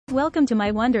Welcome to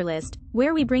my Wonderlist,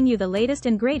 where we bring you the latest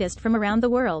and greatest from around the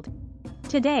world.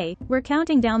 Today, we're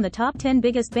counting down the top 10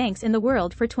 biggest banks in the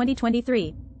world for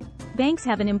 2023. Banks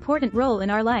have an important role in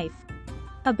our life.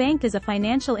 A bank is a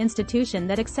financial institution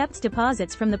that accepts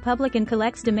deposits from the public and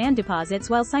collects demand deposits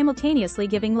while simultaneously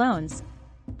giving loans.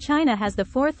 China has the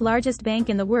fourth largest bank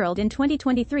in the world in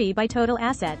 2023 by total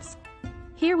assets.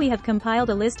 Here we have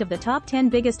compiled a list of the top 10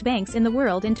 biggest banks in the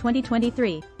world in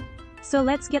 2023. So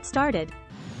let's get started.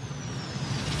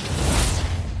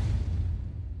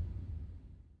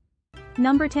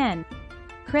 Number 10.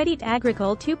 Crédit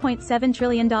Agricole $2.7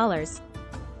 trillion.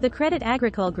 The Crédit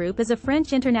Agricole Group is a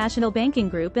French international banking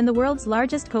group and the world's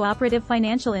largest cooperative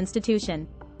financial institution.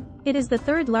 It is the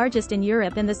third largest in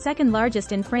Europe and the second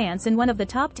largest in France and one of the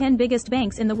top 10 biggest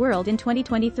banks in the world in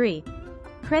 2023.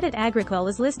 Crédit Agricole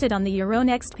is listed on the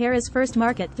Euronext Paris First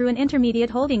Market through an intermediate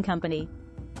holding company.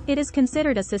 It is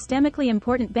considered a systemically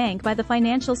important bank by the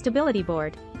Financial Stability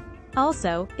Board.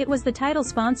 Also, it was the title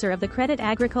sponsor of the Credit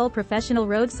Agricole professional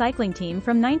road cycling team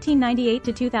from 1998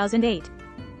 to 2008.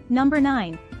 Number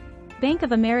 9. Bank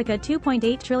of America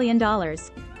 $2.8 trillion.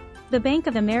 The Bank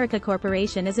of America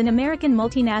Corporation is an American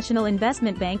multinational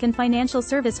investment bank and financial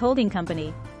service holding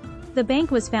company. The bank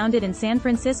was founded in San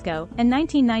Francisco, and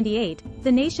 1998,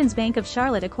 the nation's Bank of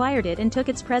Charlotte acquired it and took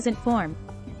its present form.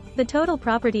 The total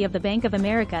property of the Bank of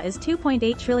America is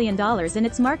 $2.8 trillion and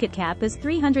its market cap is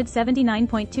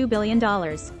 $379.2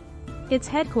 billion. Its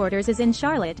headquarters is in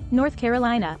Charlotte, North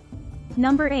Carolina.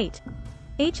 Number 8.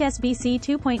 HSBC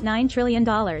 $2.9 trillion.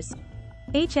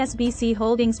 HSBC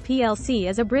Holdings plc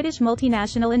is a British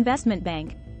multinational investment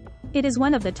bank. It is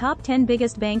one of the top 10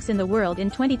 biggest banks in the world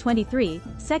in 2023,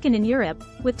 second in Europe,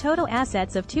 with total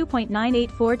assets of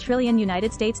 $2.984 trillion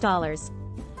United States dollars.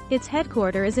 Its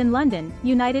headquarters is in London,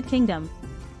 United Kingdom.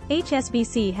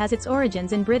 HSBC has its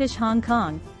origins in British Hong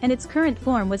Kong, and its current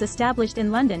form was established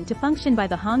in London to function by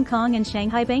the Hong Kong and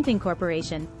Shanghai Banking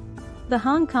Corporation. The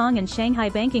Hong Kong and Shanghai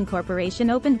Banking Corporation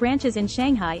opened branches in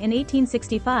Shanghai in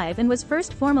 1865 and was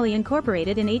first formally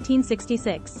incorporated in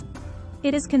 1866.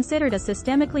 It is considered a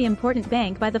systemically important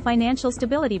bank by the Financial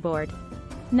Stability Board.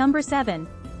 Number 7.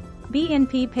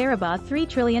 BNP Paribas $3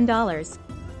 trillion.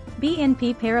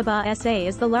 BNP Paribas S.A.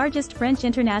 is the largest French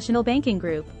international banking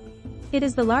group. It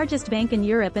is the largest bank in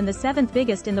Europe and the seventh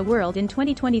biggest in the world in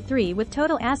 2023 with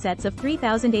total assets of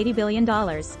 $3,080 billion.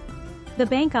 The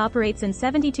bank operates in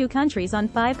 72 countries on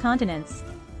 5 continents.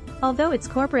 Although its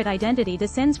corporate identity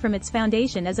descends from its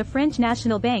foundation as a French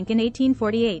national bank in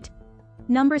 1848.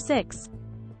 Number 6.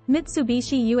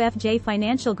 Mitsubishi UFJ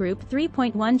Financial Group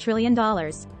 $3.1 trillion.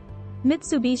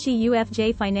 Mitsubishi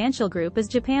UFJ Financial Group is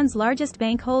Japan's largest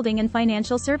bank holding and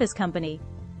financial service company.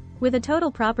 With a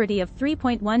total property of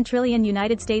 $3.1 trillion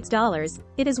United States dollars,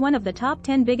 it is one of the top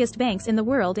 10 biggest banks in the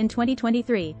world in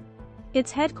 2023.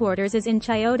 Its headquarters is in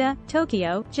Chiyoda,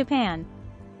 Tokyo, Japan.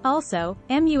 Also,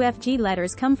 MUFG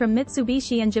letters come from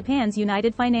Mitsubishi and Japan's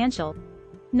United Financial.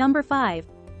 Number 5.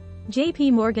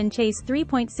 JP Morgan Chase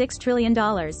 $3.6 trillion.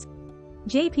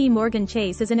 JP Morgan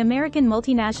Chase is an American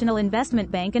multinational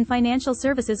investment bank and financial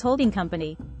services holding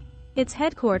company. Its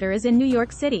headquarters is in New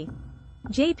York City.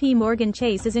 JP Morgan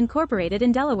Chase is incorporated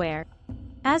in Delaware.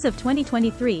 As of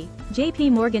 2023,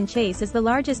 JP Morgan Chase is the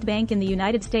largest bank in the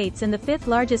United States and the fifth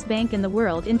largest bank in the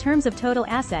world in terms of total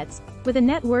assets, with a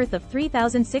net worth of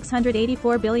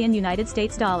 $3,684 billion United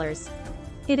States dollars.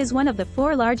 It is one of the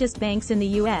 4 largest banks in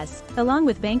the U.S., along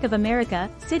with Bank of America,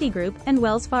 Citigroup, and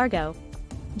Wells Fargo.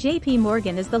 JP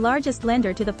Morgan is the largest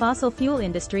lender to the fossil fuel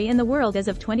industry in the world as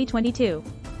of 2022.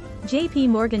 JP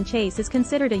Morgan Chase is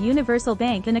considered a universal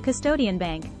bank and a custodian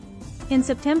bank. In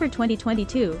September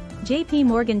 2022, JP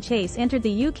Morgan Chase entered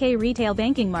the UK retail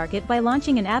banking market by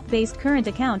launching an app-based current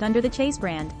account under the Chase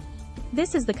brand.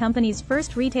 This is the company's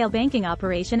first retail banking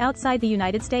operation outside the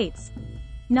United States.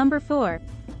 Number 4.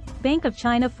 Bank of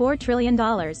China $4 trillion.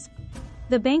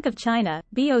 The Bank of China,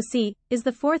 BOC, is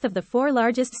the fourth of the 4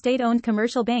 largest state-owned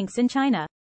commercial banks in China.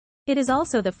 It is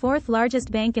also the 4th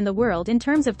largest bank in the world in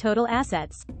terms of total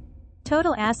assets.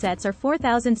 Total assets are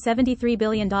 $4,073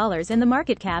 billion and the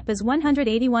market cap is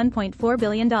 $181.4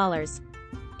 billion.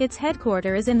 Its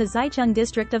headquarters is in the Zaicheng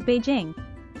district of Beijing.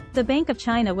 The Bank of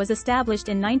China was established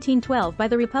in 1912 by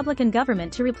the Republican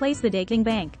government to replace the Daking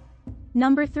Bank.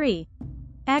 Number 3.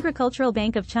 Agricultural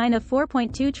Bank of China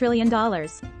 $4.2 trillion.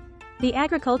 The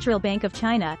Agricultural Bank of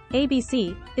China,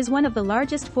 ABC, is one of the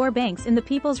largest 4 banks in the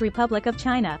People's Republic of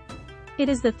China. It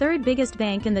is the third biggest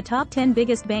bank in the top 10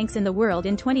 biggest banks in the world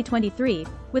in 2023,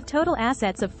 with total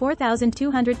assets of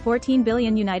 $4,214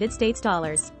 billion United States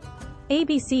dollars.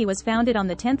 ABC was founded on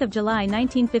 10 July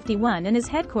 1951 and is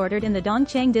headquartered in the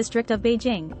Dongcheng district of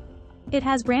Beijing. It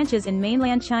has branches in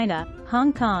mainland China,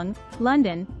 Hong Kong,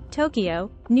 London, Tokyo,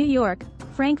 New York,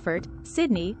 Frankfurt,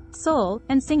 Sydney, Seoul,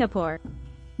 and Singapore.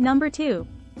 Number 2.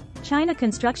 China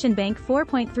Construction Bank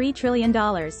 $4.3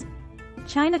 trillion.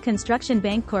 China Construction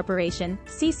Bank Corporation,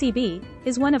 CCB,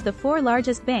 is one of the 4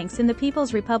 largest banks in the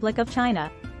People's Republic of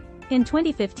China. In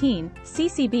 2015,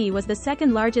 CCB was the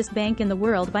 2nd largest bank in the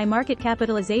world by market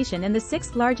capitalization and the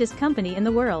 6th largest company in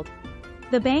the world.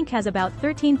 The bank has about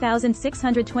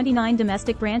 13,629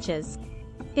 domestic branches.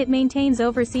 It maintains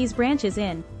overseas branches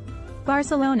in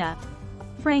Barcelona,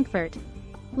 Frankfurt,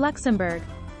 Luxembourg,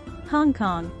 Hong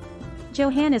Kong,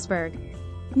 Johannesburg,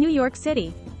 New York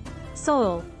City,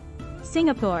 Seoul,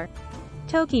 Singapore,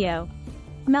 Tokyo,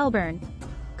 Melbourne,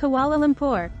 Kuala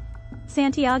Lumpur,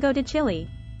 Santiago de Chile,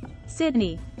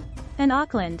 Sydney, and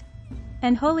Auckland,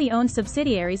 and wholly owned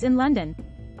subsidiaries in London.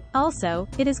 Also,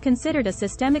 it is considered a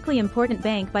systemically important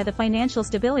bank by the Financial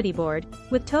Stability Board,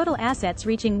 with total assets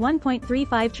reaching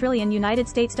 $1.35 trillion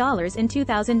in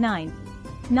 2009.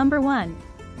 Number 1.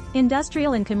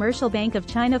 Industrial and Commercial Bank of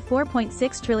China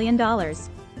 $4.6 trillion.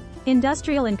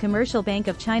 Industrial and Commercial Bank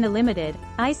of China Limited,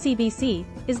 ICBC,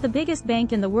 is the biggest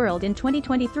bank in the world in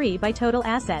 2023 by total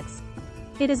assets.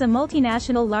 It is a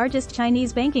multinational largest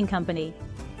Chinese banking company,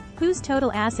 whose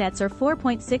total assets are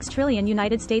 $4.6 trillion.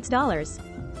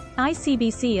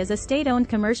 ICBC is a state-owned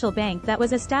commercial bank that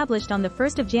was established on 1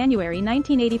 January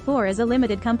 1984 as a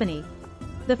limited company.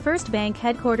 The first bank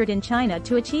headquartered in China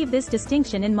to achieve this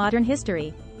distinction in modern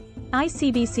history.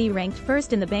 ICBC ranked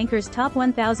first in the Banker's Top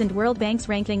 1000 World Banks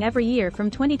ranking every year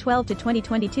from 2012 to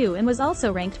 2022 and was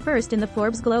also ranked first in the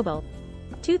Forbes Global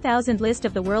 2000 list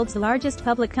of the world's largest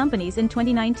public companies in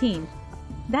 2019.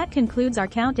 That concludes our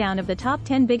countdown of the top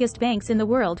 10 biggest banks in the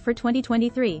world for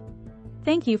 2023.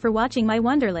 Thank you for watching my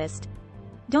Wonderlist.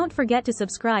 Don't forget to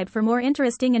subscribe for more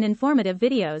interesting and informative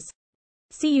videos.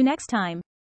 See you next time.